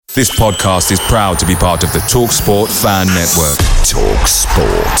This podcast is proud to be part of the TalkSport Fan Network.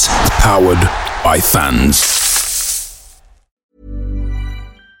 TalkSport. Powered by fans.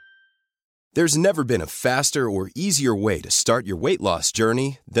 There's never been a faster or easier way to start your weight loss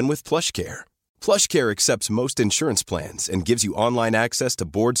journey than with PlushCare. PlushCare accepts most insurance plans and gives you online access to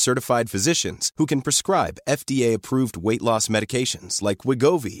board-certified physicians who can prescribe FDA-approved weight loss medications like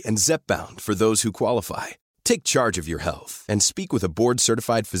Wegovy and Zepbound for those who qualify. Take charge of your health and speak with a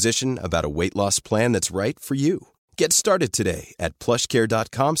board-certified physician about a weight loss plan that's right for you. Get started today at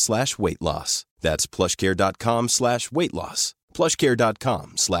plushcare.com/weight loss. That's plushcare.com/weight loss.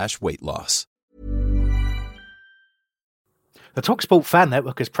 plushcare.com/weight loss. The TalkSport Fan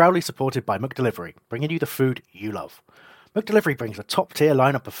Network is proudly supported by McDelivery, bringing you the food you love. McDelivery brings a top-tier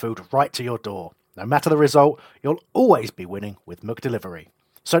lineup of food right to your door. No matter the result, you'll always be winning with McDelivery.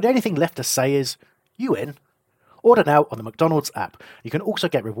 So the only thing left to say is, you in? Order now on the McDonald's app. You can also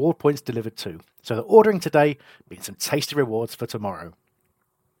get reward points delivered too, so that ordering today means some tasty rewards for tomorrow.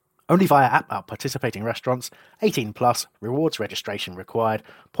 Only via app at participating restaurants, 18 plus, rewards registration required,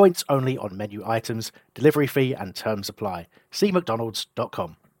 points only on menu items, delivery fee and terms apply. See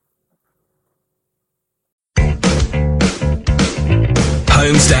mcdonalds.com.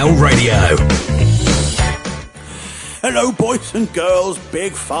 Homesdale Radio. Hello, boys and girls,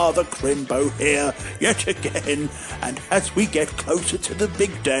 Big Father Crimbo here, yet again, and as we get closer to the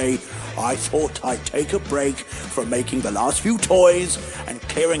big day, I thought I'd take a break from making the last few toys and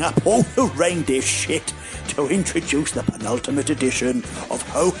clearing up all the reindeer shit to introduce the penultimate edition of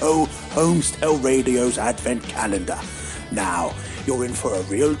Ho Ho Homesdale Radio's Advent Calendar. Now, you're in for a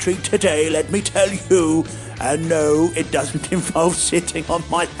real treat today, let me tell you, and no, it doesn't involve sitting on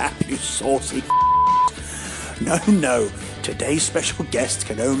my lap, you saucy No, today's special guest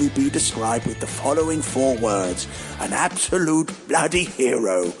can only be described with the following 4 words. An absolute bloody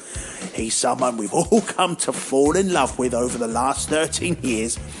hero. He's someone we've all come to fall in love with over the last 13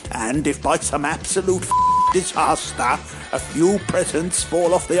 years, and if by some absolute disaster a few presents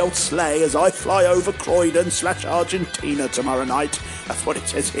fall off the old sleigh as I fly over Croydon/Argentina tomorrow night, that's what it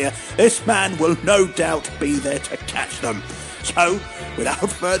says here, this man will no doubt be there to catch them. So,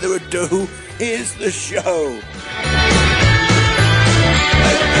 without further ado, here's the show.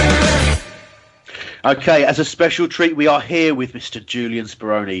 Okay, as a special treat, we are here with Mr. Julian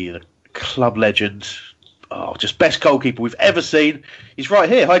Speroni, the club legend. Oh, just best goalkeeper we've ever seen. He's right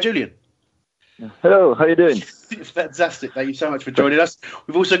here. Hi, Julian. Hello, how you doing? It's fantastic. Thank you so much for joining us.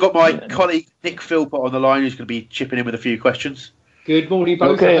 We've also got my colleague Nick Philpott on the line, who's going to be chipping in with a few questions. Good morning,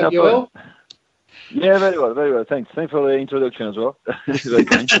 both. Okay, I hope you're well. Yeah, very well. Thanks for the introduction as well.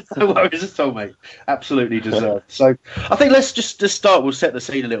 No worries at all, mate. Absolutely deserved. So, I think let's just start. We'll set the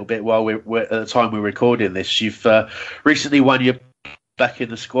scene a little bit while we're at the time we're recording this. You've recently won your back in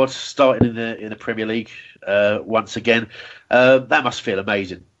the squad, starting in the Premier League once again. That must feel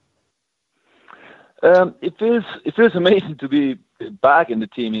amazing. It feels amazing to be back in the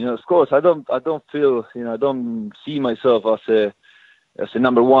team. You know, of course, I don't feel, I don't see myself as a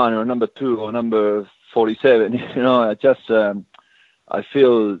number 1 or number 2 or number 47. You know, I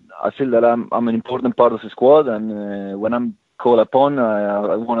feel that I'm an important part of the squad, and when I'm called upon,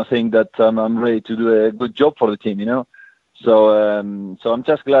 I want to think that I'm ready to do a good job for the team. You know, so I'm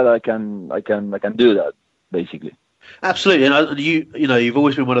just glad I can do that, basically. Absolutely, and you've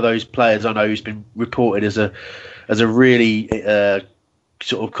always been one of those players I know who's been reported as a really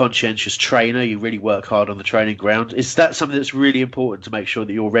sort of conscientious trainer. You really work hard on the training ground. Is that something that's really important to make sure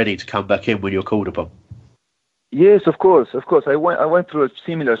that you're ready to come back in when you're called upon? Yes, of course. I went through a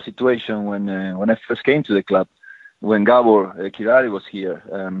similar situation when I first came to the club, when Gabor Kirari was here,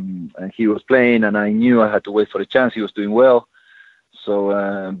 and he was playing, and I knew I had to wait for a chance. He was doing well,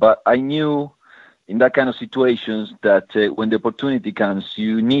 so but I knew in that kind of situations that when the opportunity comes,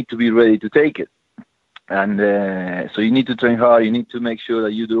 you need to be ready to take it. And so you need to train hard. You need to make sure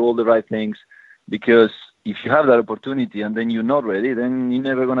that you do all the right things, because if you have that opportunity and then you're not ready, then you're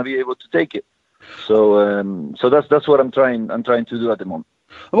never going to be able to take it. So that's what I'm trying to do at the moment.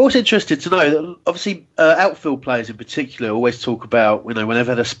 I'm also interested to know that obviously outfield players in particular always talk about,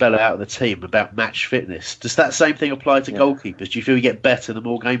 whenever they spell out of the team, about match fitness. Does that same thing apply to goalkeepers? Do you feel you get better the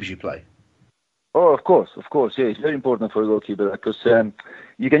more games you play? Oh, of course. Yeah, it's very important for a goalkeeper, because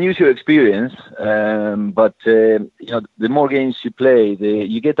you can use your experience, but the more games you play,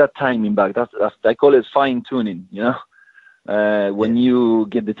 you get that timing back. That's I call it fine tuning. You know, when you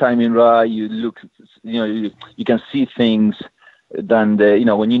get the timing right, you look, you can see things. Than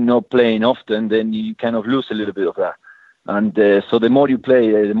when you're not playing often, then you kind of lose a little bit of that. And so the more you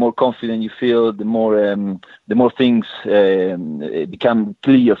play, the more confident you feel, the more things become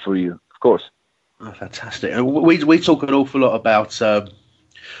clear for you, of course. Oh, fantastic. And we talk an awful lot about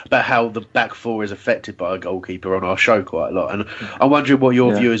how the back four is affected by a goalkeeper on our show quite a lot, and I'm wondering what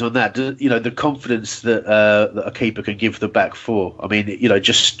your view is on that. The confidence that a keeper can give the back four. I mean,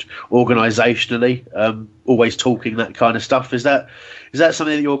 just organisationally, always talking that kind of stuff. Is that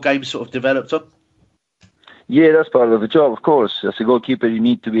something that your game sort of developed on? Yeah, that's part of the job, of course. As a goalkeeper, you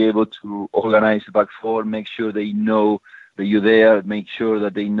need to be able to organise the back four, make sure they know that you're there, make sure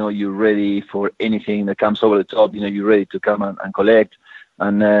that they know you're ready for anything that comes over the top. You're ready to come and collect,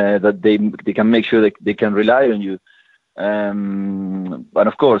 and that they can make sure that they can rely on you. And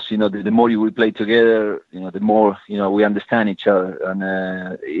of course, the more you will play together, the more we understand each other,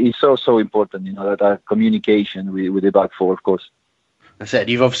 and it's so important, that communication with the back four, of course. I said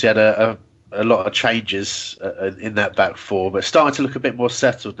you've obviously had a lot of changes in that back four, but starting to look a bit more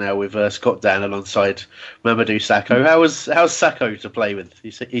settled now with Scott Dan alongside Mamadou Sakho. How's Sakho to play with?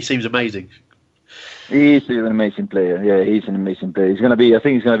 He seems amazing. He's an amazing player. Yeah, he's an amazing player. I think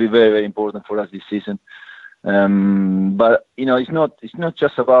he's going to be very, very important for us this season. But it's not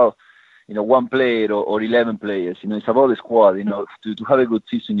just about one player or 11 players. It's about the squad. To have a good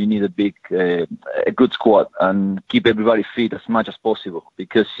season, you need a good squad and keep everybody fit as much as possible,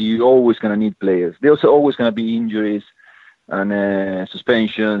 because you're always going to need players. There's always going to be injuries and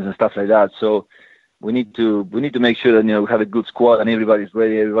suspensions and stuff like that. So we need to make sure that we have a good squad and everybody's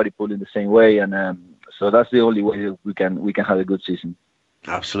ready, everybody pulling the same way, and so that's the only way that we can have a good season.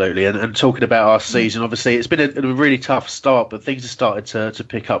 Absolutely, and talking about our season, obviously it's been a really tough start, but things have started to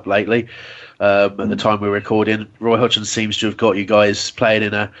pick up lately. At the time we're recording, Roy Hodgson seems to have got you guys playing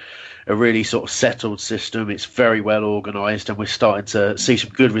in a really sort of settled system. It's very well organised, and we're starting to see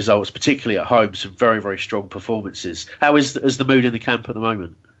some good results, particularly at home. Some very, very strong performances. How is the mood in the camp at the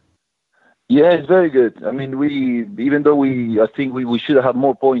moment? Yeah, it's very good. I mean, I think we should have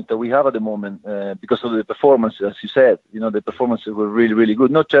more points than we have at the moment because of the performance, as you said. The performances were really, really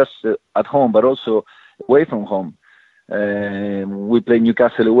good, not just at home, but also away from home. We played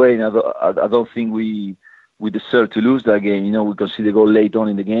Newcastle away, and I don't think we deserve to lose that game. We conceded a goal late on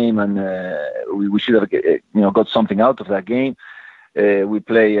in the game, and we should have got something out of that game. We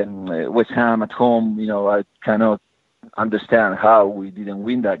play West Ham at home. I cannot understand how we didn't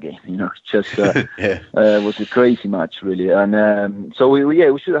win that game. Just it was a crazy match, really. And so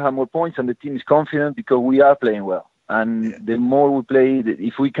we should have had more points, and the team is confident because we are playing well. And the more we play,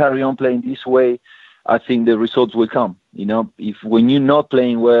 if we carry on playing this way, I think the results will come. If when you're not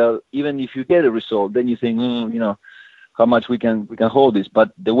playing well, even if you get a result, then you think, how much we can hold this.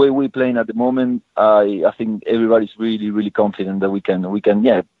 But the way we're playing at the moment, I think everybody's really, really confident that we can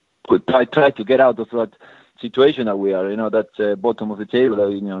try to get out of that situation that we are, that bottom of the table,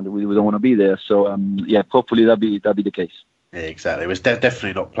 we don't want to be there. So hopefully that'll be the case. Yeah, exactly. It was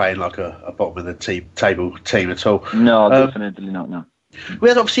definitely not playing like a bottom of the table team at all. No, definitely not. No. We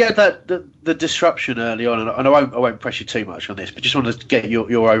had obviously had the disruption early on, and I won't press you too much on this, but just wanted to get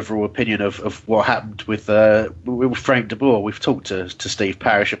your overall opinion of what happened with Frank de Boer. We've talked to Steve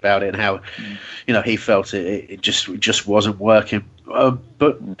Parish about it and how he felt it just wasn't working.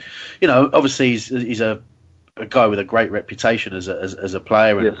 But obviously he's a guy with a great reputation as a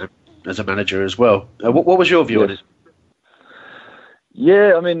player and as a manager as well. What was your view on it?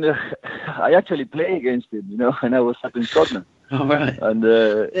 Yeah, I mean, I actually played against him, and I was up in Scotland. Oh, right. And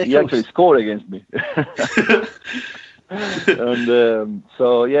he actually scored against me. And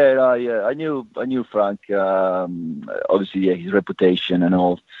so I knew Frank. Obviously, his reputation and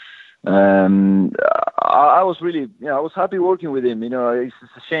all. I was really, I was happy working with him. It's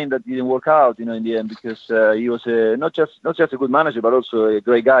a shame that it didn't work out, in the end, because he was not just a good manager, but also a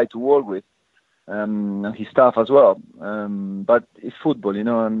great guy to work with, and his staff as well. But it's football,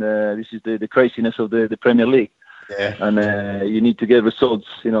 and this is the craziness of the Premier League. Yeah. And you need to get results,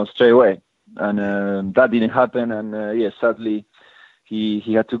 straight away. And that didn't happen. And sadly,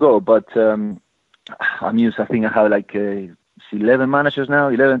 he had to go. But I'm used. I think I have like 11 managers now,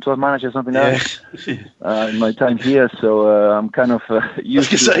 11, 12 managers, something like that. In my time here, so I'm kind of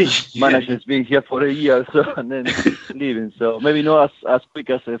used to managers being here for a year, and then leaving. So maybe not as quick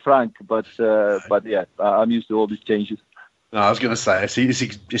as Frank, but yeah, I'm used to all these changes. No, I was going to say,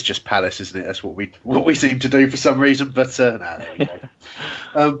 it's just Palace, isn't it? That's what we seem to do for some reason. But there we go.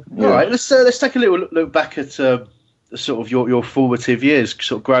 All right, let's take a little look back at sort of your formative years,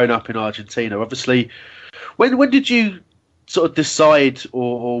 sort of growing up in Argentina. Obviously, when did you sort of decide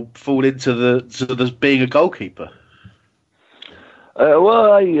or fall into the being a goalkeeper?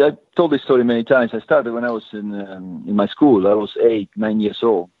 Well, I told this story many times. I started when I was in my school. I was 9 years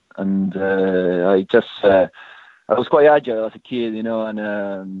old, and I was quite agile as a kid,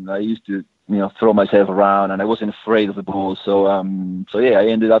 and I used to throw myself around, and I wasn't afraid of the ball. So I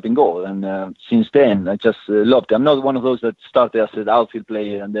ended up in goal, and since then I just loved it. I'm not one of those that started as an outfield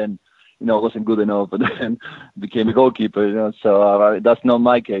player and then wasn't good enough, but then became a goalkeeper. So that's not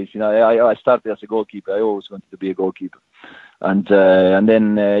my case. I started as a goalkeeper. I always wanted to be a goalkeeper. And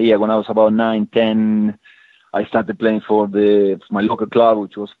then when I was about 9, 10, I started playing for my local club,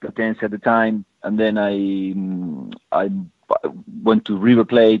 which was Platense at the time. And then I went to River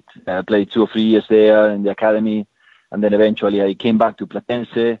Plate. I played 2 or 3 years there in the academy. And then eventually I came back to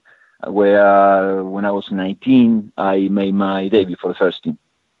Platense, where when I was 19, I made my debut for the first team.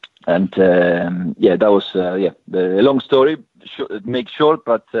 And that was the long story. Make short,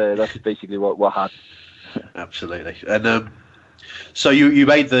 but that's basically what happened. Absolutely. And so you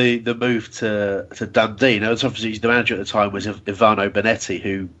made the move to Dundee. Now, it's obviously the manager at the time was Ivano Bonetti,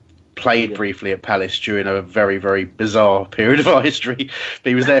 who played briefly at Palace during a very, very bizarre period of our history. But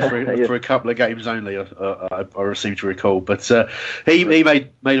he was there for a couple of games only, I seem to recall. But he made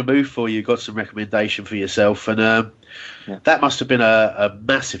a move for you, got some recommendation for yourself, and that must have been a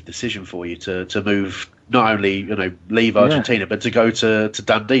massive decision for you to move, not only leave Argentina, but to go to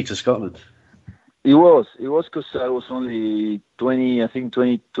Dundee, to Scotland. It was because I was only 20, I think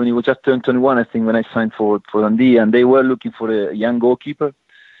 20, we just turned 21, I think, when I signed for Dundee, and they were looking for a young goalkeeper.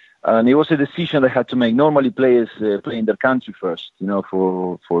 And it was a decision I had to make. Normally players play in their country first,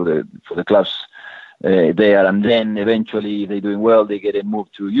 for the clubs there, and then eventually if they're doing well, they get a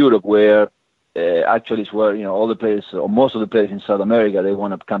move to Europe, where actually it's where all the players, or most of the players in South America, they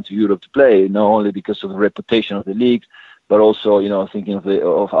want to come to Europe to play, not only because of the reputation of the league, but also thinking of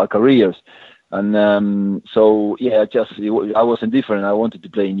our careers. And I wasn't different. I wanted to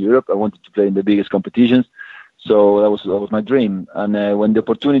play in Europe. I wanted to play in the biggest competitions. So that was my dream. And when the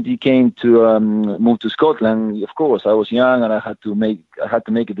opportunity came to move to Scotland, of course, I was young and I had to make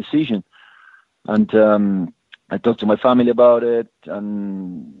a decision. And I talked to my family about it,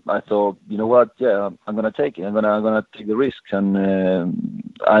 and I thought, you know what? Yeah, I'm gonna take it. I'm gonna take the risks.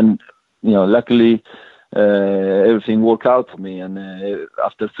 And luckily, everything worked out for me. And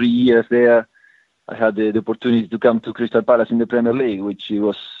after 3 years there, I had the opportunity to come to Crystal Palace in the Premier League, which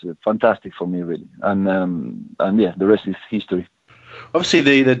was fantastic for me, really. And the rest is history.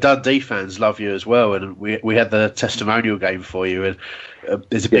 Obviously, the Dundee fans love you as well, and we had the testimonial game for you, and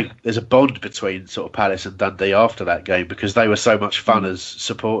there's a bond between sort of Palace and Dundee after that game, because they were so much fun as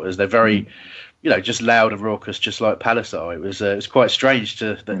supporters. They're very, just loud and raucous, just like Palace are. It was quite strange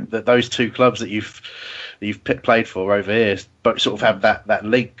that those two clubs that you've played for over here, but sort of have that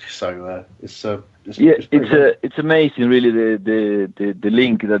link. So it's amazing, really, the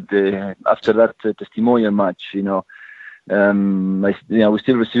link that after that testimonial match, we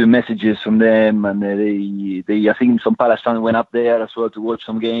still receive messages from them, and they I think some Palace fans went up there as well to watch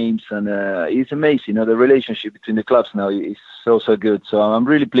some games, and it's amazing. The relationship between the clubs now is so good. So I'm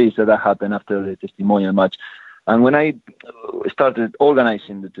really pleased that happened after the testimonial match. And when I started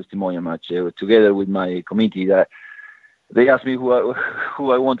organizing the testimonial match together with my committee, they asked me who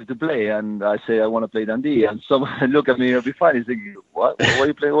I wanted to play, and I say I want to play Dundee. And someone look at me and be funny. He's like, "What? Why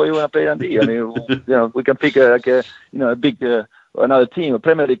you want to play Dundee? I mean, we can pick a big another team, a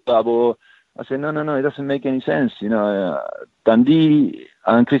Premier League club." Or I say, no, it doesn't make any sense. Dundee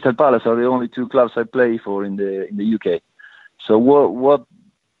and Crystal Palace are the only two clubs I play for in the UK. So what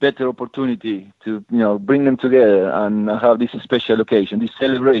better opportunity to bring them together and have this special occasion, this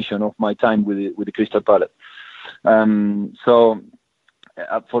celebration of my time with the Crystal Palace. So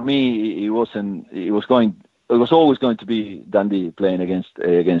for me, it was always going to be Dundee playing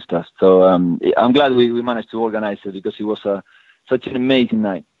against us. So I'm glad we managed to organize it, because it was such an amazing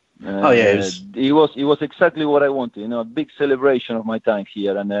night. It was exactly what I wanted. A big celebration of my time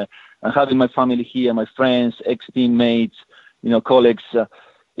here, and having my family here, my friends, ex-teammates, colleagues.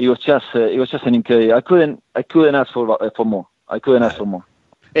 It was just an incredible. I couldn't ask for more. I couldn't ask for more.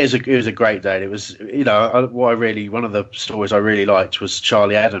 It was a great day. It was, one of the stories I really liked was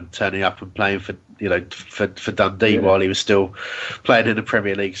Charlie Adam turning up and playing for Dundee while he was still playing in the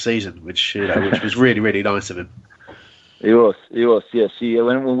Premier League season, which was really, really nice of him. It was, yes.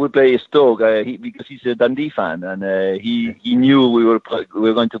 When we play Stoke, because he's a Dundee fan, and he knew we were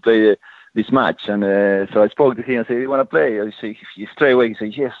going to play this match, and so I spoke to him and said, "You want to play?" I say, straight away he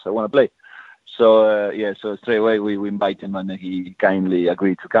said, "Yes, I want to play." So so straight away we invite him, and he kindly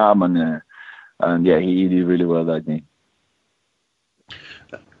agreed to come, and he did really well that day.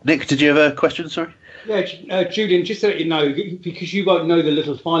 Nick, did you have a question? Sorry. Yeah, Julian, just to let you know, because you won't know the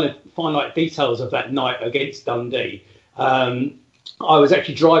little finite details of that night against Dundee, I was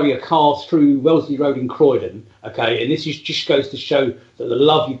actually driving a car through Wellesley Road in Croydon, okay, and this just goes to show that the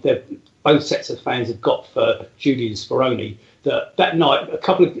love that both sets of fans have got for Julian Speroni. That night, a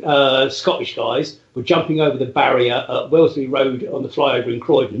couple of Scottish guys were jumping over the barrier at Wellesley Road on the flyover in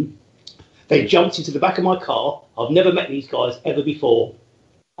Croydon. They jumped into the back of my car. I've never met these guys ever before.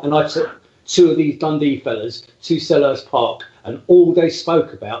 And I took two of these Dundee fellas to Selhurst Park, and all they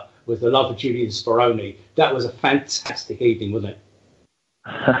spoke about was the love of Julian Speroni. That was a fantastic evening, wasn't it?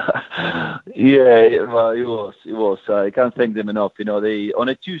 Yeah, well, it was. I can't thank them enough. They on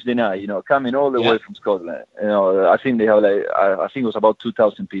a Tuesday night, coming all the way from Scotland. I think they have I think it was about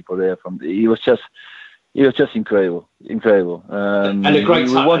 2,000 people there. It was just incredible. And a great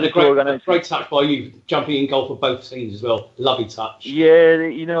touch by you, jumping in goal for both teams as well. Lovely touch. Yeah,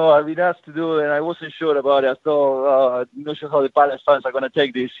 I've been asked to do it, and I wasn't sure about it. I thought, I'm not sure how the Palace fans are going to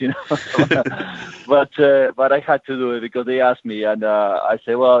take this, but I had to do it because they asked me, and I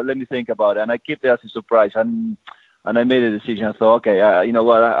said, well, let me think about it. And I kept it as a surprise, and I made a decision. I thought, okay, you know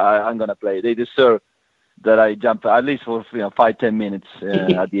what, I'm going to play. They deserve that I jump at least for 5-10 minutes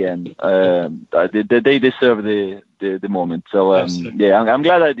at the end. They deserve the moment. So I'm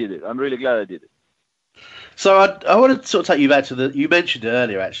glad I did it. I'm really glad I did it. So I want to sort of take you back to you mentioned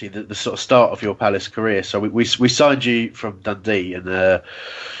earlier actually the sort of start of your Palace career. So we signed you from Dundee, and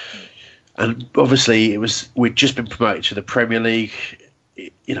obviously we'd just been promoted to the Premier League.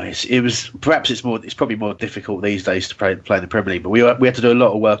 It's probably more difficult these days to play in the Premier League, but we had to do a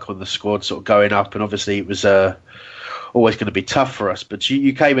lot of work on the squad, sort of going up, and obviously it was always going to be tough for us. But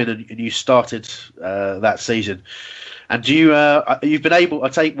you came in and you started that season, and you've been able.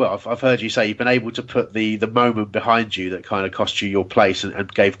 I've heard you say you've been able to put the moment behind you that kind of cost you your place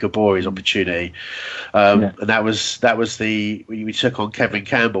and gave Gabor his opportunity. And that was we took on Kevin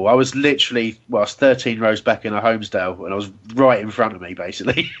Campbell. I was literally 13 rows back in a Homesdale, and I was right in front of me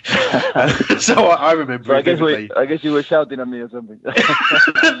basically. So I remember. So I guess you were shouting at me or something.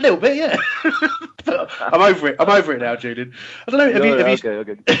 A little bit, yeah. I'm over it. I'm over it now, Julian. I don't know.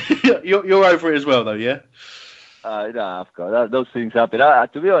 Okay. You're over it as well, though, yeah. No, of course, those things happen. To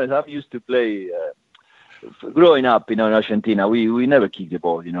be honest, I've used to play. Growing up, in Argentina, we never kicked the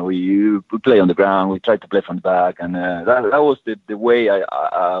ball. We play on the ground. We tried to play from the back, and that was the way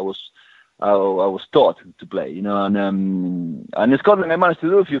I was taught to play. And in Scotland, I managed to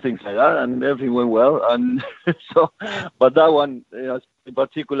do a few things like that, and everything went well. And but that one, in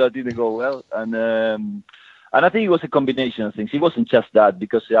particular, didn't go well. And I think it was a combination of things. It wasn't just that,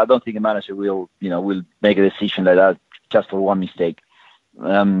 because I don't think a manager will make a decision like that just for one mistake.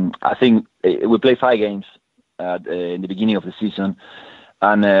 I think we played 5 games in the beginning of the season,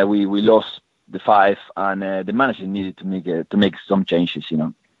 and we lost the 5, and the manager needed to make some changes,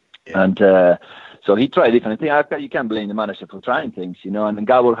 And so he tried different things. You can't blame the manager for trying things, And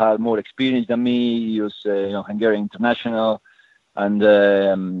Gabor had more experience than me. He was, Hungarian international. And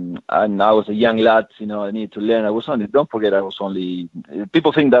I was a young lad, I needed to learn. Don't forget, I was only,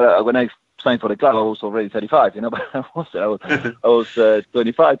 people think that when I signed for the club, I was already 35, but I was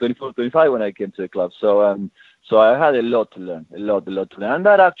 24, 25 when I came to the club. So I had a lot to learn, a lot to learn. And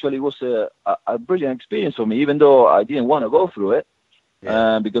that actually was a brilliant experience for me, even though I didn't want to go through it,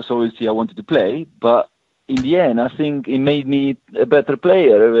 because obviously I wanted to play. But in the end, I think it made me a better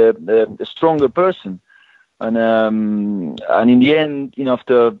player, a stronger person. And in the end,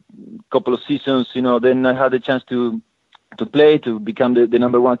 after a couple of seasons, then I had a chance to play, to become the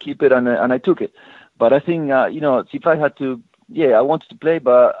number 1 keeper, and I took it. But I think, if I had to, I wanted to play,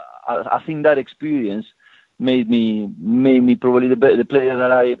 but I think that experience made me probably the player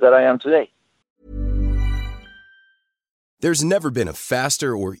that I am today. There's never been a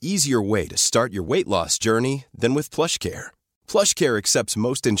faster or easier way to start your weight loss journey than with PlushCare. PlushCare accepts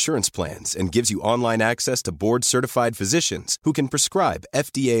most insurance plans and gives you online access to board-certified physicians who can prescribe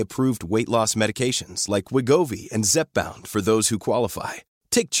FDA-approved weight loss medications like Wegovy and Zepbound for those who qualify.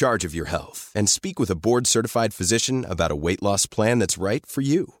 Take charge of your health and speak with a board-certified physician about a weight loss plan that's right for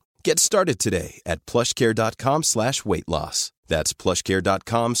you. Get started today at plushcare.com/weightloss. That's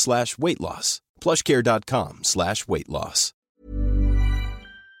plushcare.com/weightloss. plushcare.com/weightloss.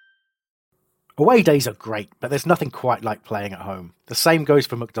 Away days are great, but there's nothing quite like playing at home. The same goes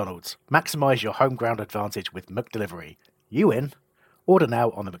for McDonald's. Maximise your home ground advantage with McDelivery. You in? Order now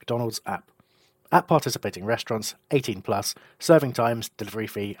on the McDonald's app. At participating restaurants, 18 plus, serving times, delivery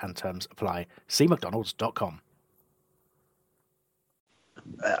fee and terms apply. See mcdonalds.com.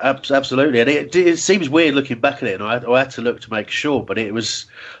 Absolutely, and it seems weird looking back at it, and I had to look to make sure, but it was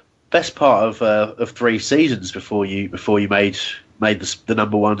best part of 3 seasons before you made the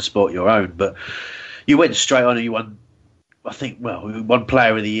number 1 spot your own. But you went straight on and you won. I think we won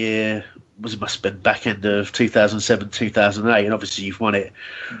Player of the Year. It must have been back end of 2007, 2008, and obviously you've won it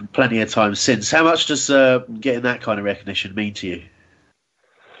plenty of times since. How much does getting that kind of recognition mean to you?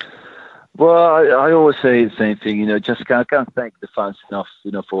 Well, I always say the same thing. Just I can't thank the fans enough,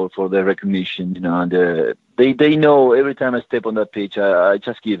 for their recognition. And they know every time I step on that pitch, I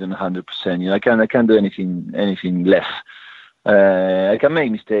just give them 100%. I can't do anything less. I can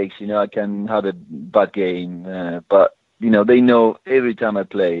make mistakes. I can have a bad game, but they know every time I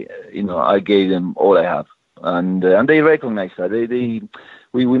play, I gave them all I have, and they recognize that.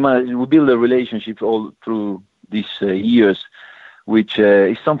 We build a relationship all through these years, which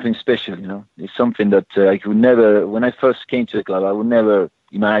is something special. It's something that I could never. When I first came to the club, I would never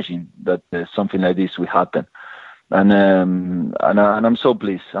imagine that something like this would happen, and I'm so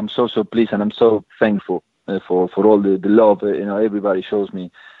pleased. I'm so pleased, and I'm so thankful for all the love everybody shows me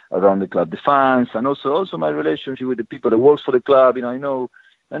around the club, the fans, and also my relationship with the people that works for the club. I know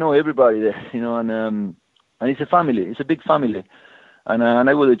everybody there, and it's a family. It's a big family, and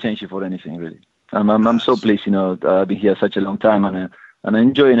I wouldn't change it for anything, really. I'm so pleased, I've been here such a long time, and I'm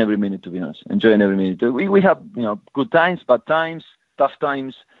enjoying every minute, to be honest. Enjoying every minute. We have, good times, bad times, tough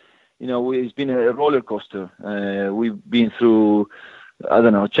times. It's been a roller coaster. We've been through,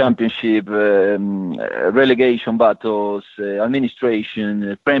 championship, relegation battles,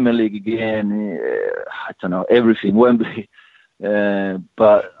 administration, Premier League again, everything, Wembley.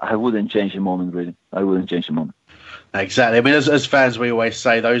 But I wouldn't change a moment, really. I wouldn't change a moment. Exactly. I mean, as fans, we always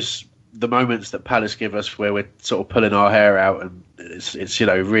say the moments that Palace give us where we're sort of pulling our hair out and it's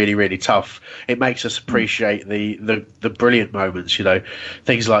really, really tough. It makes us appreciate the brilliant moments,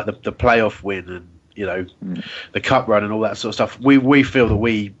 things like the playoff win and, the cup run and all that sort of stuff. We feel that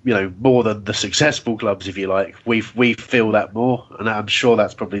we, more than the successful clubs, if you like, we feel that more, and I'm sure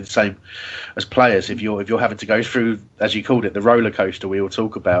that's probably the same as players. If you're having to go through, as you called it, the roller coaster we all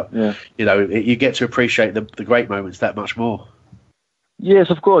talk about, you get to appreciate the great moments that much more. Yes,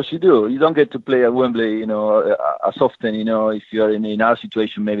 of course you do. You don't get to play at Wembley, as often. If you are in our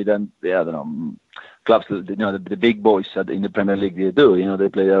situation, maybe then clubs, the big boys in the Premier League, they do. They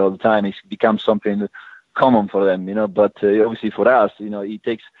play there all the time. It becomes something common for them. But obviously for us,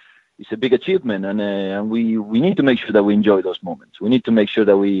 it's a big achievement, and we need to make sure that we enjoy those moments. We need to make sure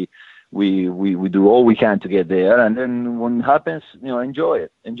that we do all we can to get there, and then when it happens, enjoy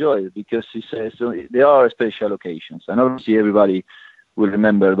it because they are special occasions, and obviously everybody will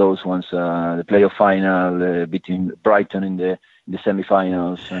remember those ones. The playoff final between Brighton in the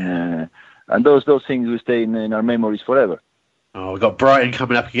semi-finals, and those things will stay in our memories forever. Oh, we've got Brighton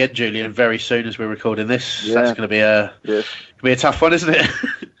coming up again, Julian, very soon as we're recording this. Yeah. That's going to be a tough one, isn't it?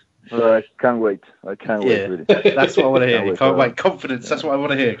 Well, I can't wait. I can't wait, really. That's what I want to hear. You can't wait. Confidence, that's what I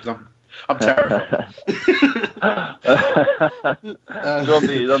want to hear, because I'm terrified. Don't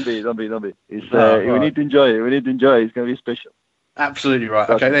be. We need to enjoy it. It's going to be special. Absolutely right.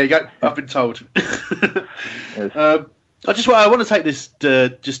 Okay, there you go. I've been told. Yes. I want to take this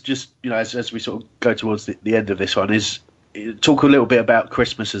as we sort of go towards the end of this one, is talk a little bit about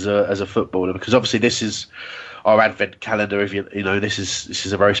Christmas as a footballer, because obviously this is our Advent calendar. If this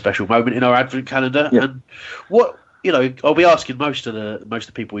is a very special moment in our Advent calendar. Yeah. And what I'll be asking most of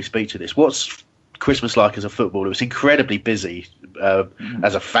the people we speak to this. What's Christmas like as a footballer? It's incredibly busy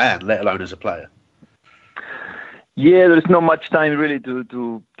as a fan, let alone as a player. Yeah, there's not much time really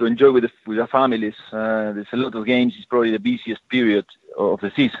to enjoy with our families. There's a lot of games. It's probably the busiest period of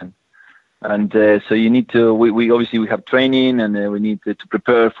the season, and so you need to. We obviously have training, and we need to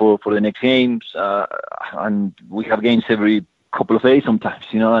prepare for the next games, and we have games every couple of days sometimes,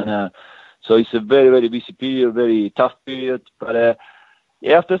 and so it's a very, very busy period, very tough period. But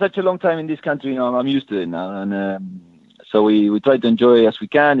after such a long time in this country, I'm used to it now, and. So we try to enjoy as we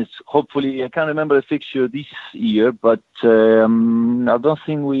can. It's hopefully, I can't remember the fixture this year, but I don't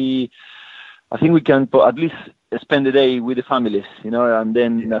think I think we can at least spend the day with the families, and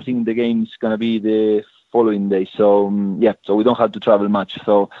then I think the game is going to be the following day. So so we don't have to travel much.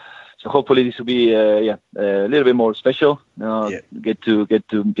 So hopefully this will be a little bit more special. Get to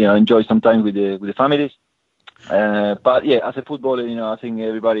enjoy some time with the families. But as a footballer, I think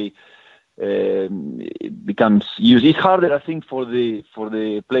everybody. It becomes used. It's harder, I think, for the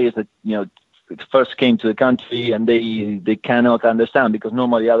players that first came to the country and they cannot understand, because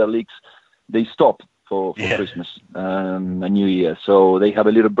normally other leagues they stop for Christmas and New Year, so they have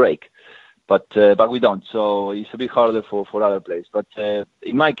a little break. but we don't. So it's a bit harder for other players. But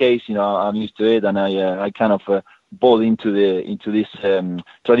in my case, I'm used to it, and I kind of bought into this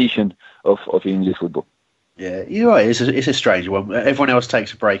tradition of English football. Yeah, you're right. It's a strange one. Everyone else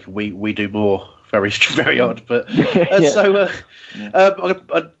takes a break, and we do more. Very odd. But so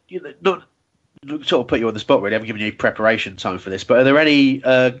I not sort of put you on the spot. Really, I haven't given you preparation time for this. But are there any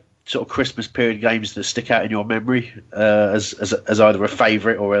sort of Christmas period games that stick out in your memory as either a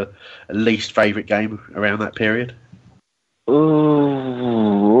favourite or a least favourite game around that period?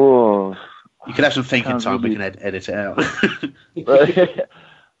 Oh, you can have some thinking time. We can edit it out.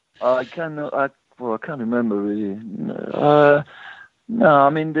 I can't remember really. No, I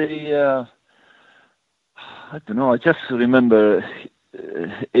mean I don't know. I just remember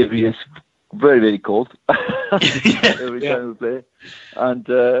it's very, very cold every time we play, and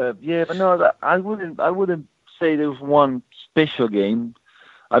but no, I wouldn't say there was one special game.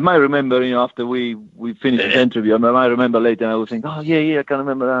 I might remember, after we finished the interview, I might remember later, and I would think, oh yeah, I can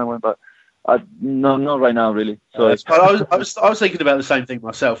remember that one, but no, not right now, really. So I was thinking about the same thing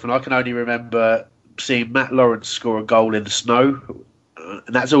myself, and I can only remember seeing Matt Lawrence score a goal in the snow.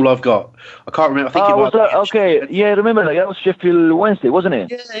 And that's all I've got. I can't remember. I think it was okay. Yeah, I remember that. That was Sheffield Wednesday, wasn't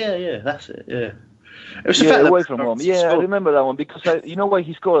it? Yeah. That's it. Yeah. It was away from home. Yeah, I remember that one because you know why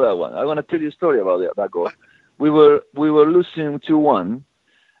he scored that one. I want to tell you a story about that goal. We were losing 2-1,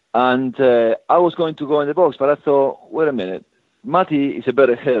 and I was going to go in the box, but I thought, wait a minute, Matty is a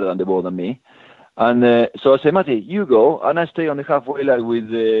better header on the ball than me, and so I said, Matty, you go, and I stay on the halfway line with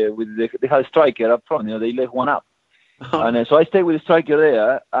the high striker up front. They left one up. And so I stayed with the striker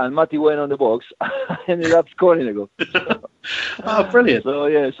there, and Matty went on the box. I ended up scoring a goal. Oh, brilliant!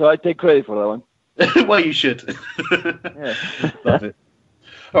 So I take credit for that one. Well, you should. Yeah. Love it.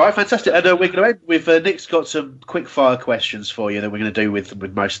 All right, fantastic. And we're going to end with Nick's got some quick fire questions for you that we're going to do with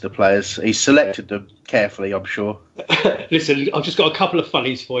most of the players. He's selected them carefully, I'm sure. Listen, I've just got a couple of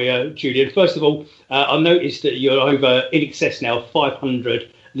funnies for you, Julian. First of all, I noticed that you're in excess now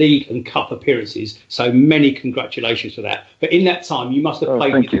 500 league and cup appearances, so many congratulations for that. But in that time, you must have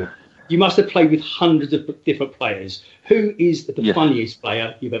played. You must have played with hundreds of different players. Who is the funniest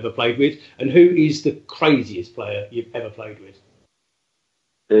player you've ever played with, and who is the craziest player you've ever played with?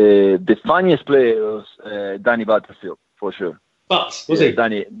 The funniest player was Danny Butterfield, for sure. Butts, was he?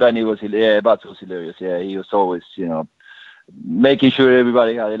 Danny was Butts was hilarious. Yeah, he was always making sure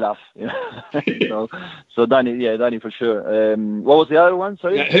everybody had a laugh. So Danny for sure. What was the other one?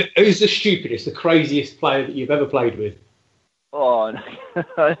 Sorry. Yeah, who's the stupidest, the craziest player that you've ever played with? Oh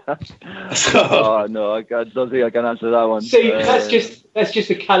no, I don't think I can answer that one. See, that's just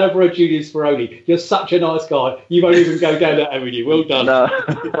the calibre of Julian Speroni. You're such a nice guy. You won't even go down that avenue. Well done. No.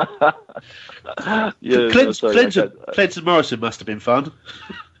 Clinton Morrison must have been fun.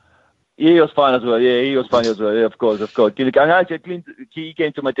 He was fun as well. Yeah, he was funny as well. Yeah, of course. And actually, he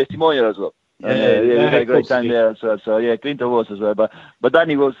came to my testimonial as well. We had a great time there as well. So yeah, Clinton was as well. But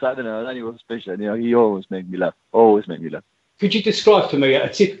Danny was, I don't know, Danny was special. He always made me laugh. Could you describe for me a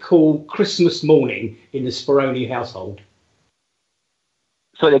typical Christmas morning in the Speroni household?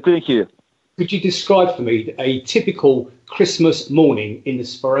 Sorry, I couldn't hear you. Could you describe for me a typical Christmas morning in the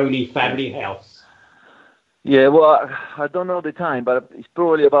Speroni family house? Yeah, well, I don't know the time, but it's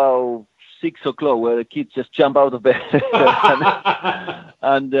probably about 6 o'clock where the kids just jump out of bed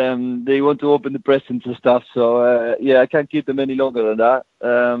and they want to open the presents and stuff. So, I can't keep them any longer than that.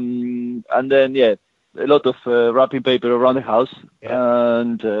 And then, a lot of wrapping paper around the house. Yeah.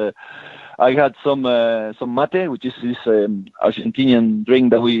 And I had some mate, which is this Argentinian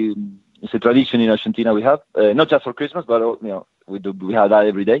drink that it's a tradition in Argentina we have, not just for Christmas, but we have that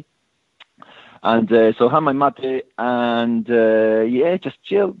every day. And so I have my mate and just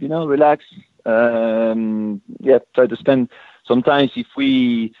chill, relax. Try to spend. Sometimes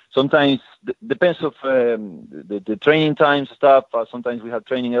depends of the training times stuff. Sometimes we have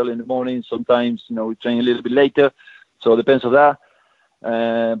training early in the morning. Sometimes we train a little bit later. So it depends on that.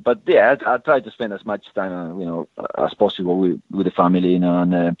 But I try to spend as much time as possible with the family,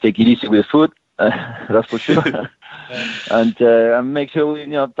 and take it easy with the food. That's for sure. And make sure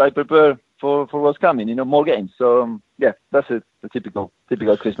I prepare for what's coming. More games. So that's the typical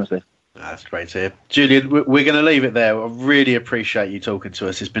Christmas day. That's great to hear, Julian. We're going to leave it there. I really appreciate you talking to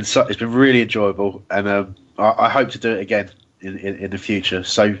us. It's been really enjoyable, and I hope to do it again in the future.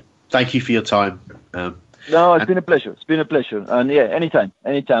 So thank you for your time. No, it's been a pleasure. And anytime.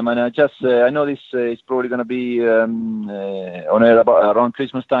 And I know this is probably going to be on air around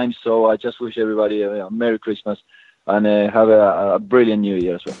Christmas time. So I just wish everybody a Merry Christmas and have a brilliant New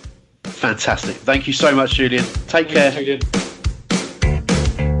Year as well. Fantastic. Thank you so much, Julian. Take care. Julian.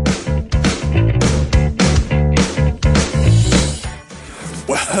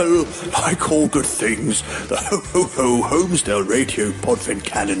 Well, like all good things, the Ho-Ho-Ho Homesdale Radio Podvent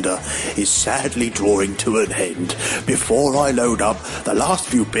calendar is sadly drawing to an end. Before I load up the last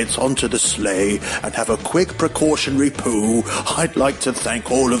few bits onto the sleigh and have a quick precautionary poo, I'd like to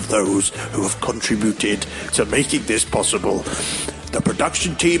thank all of those who have contributed to making this possible. The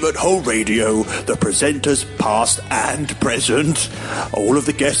production team at Ho Radio, the presenters past and present, all of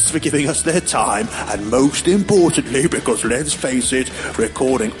the guests for giving us their time, and most importantly, because let's face it,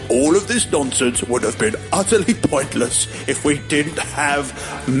 recording all of this nonsense would have been utterly pointless if we didn't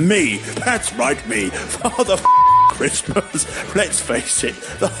have me. That's right, me. Father Christmas. Let's face it,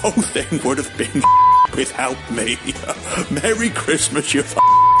 the whole thing would have been without me. Merry Christmas, you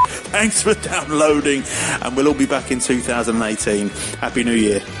Thanks for downloading, and we'll all be back in 2018. Happy New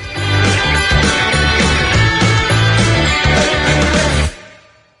Year.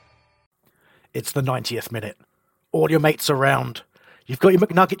 It's the 90th minute. All your mates around. You've got your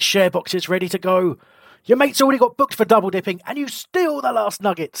McNugget share boxes ready to go. Your mate's already got booked for double dipping, and you steal the last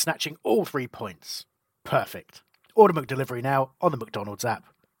nugget, snatching all 3 points. Perfect. Order McDelivery now on the McDonald's app.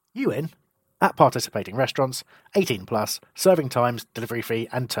 You in? At participating restaurants, 18 plus, serving times, delivery fee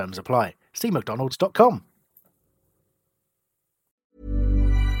and terms apply. See mcdonalds.com.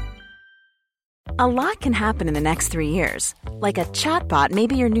 A lot can happen in the next 3 years. Like a chatbot may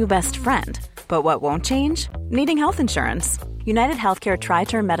be your new best friend. But what won't change? Needing health insurance. United Healthcare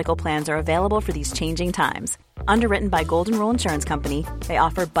Tri-Term Medical Plans are available for these changing times. Underwritten by Golden Rule Insurance Company, they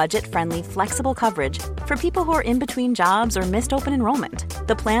offer budget-friendly, flexible coverage for people who are in between jobs or missed open enrollment.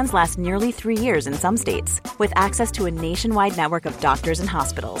 The plans last nearly 3 years in some states, with access to a nationwide network of doctors and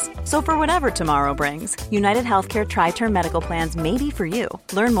hospitals. So for whatever tomorrow brings, United Healthcare Tri-Term Medical Plans may be for you.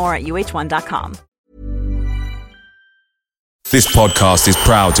 Learn more at uh1.com. This podcast is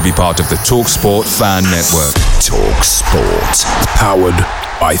proud to be part of the TalkSport Fan Network. TalkSport. Powered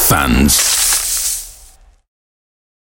by fans.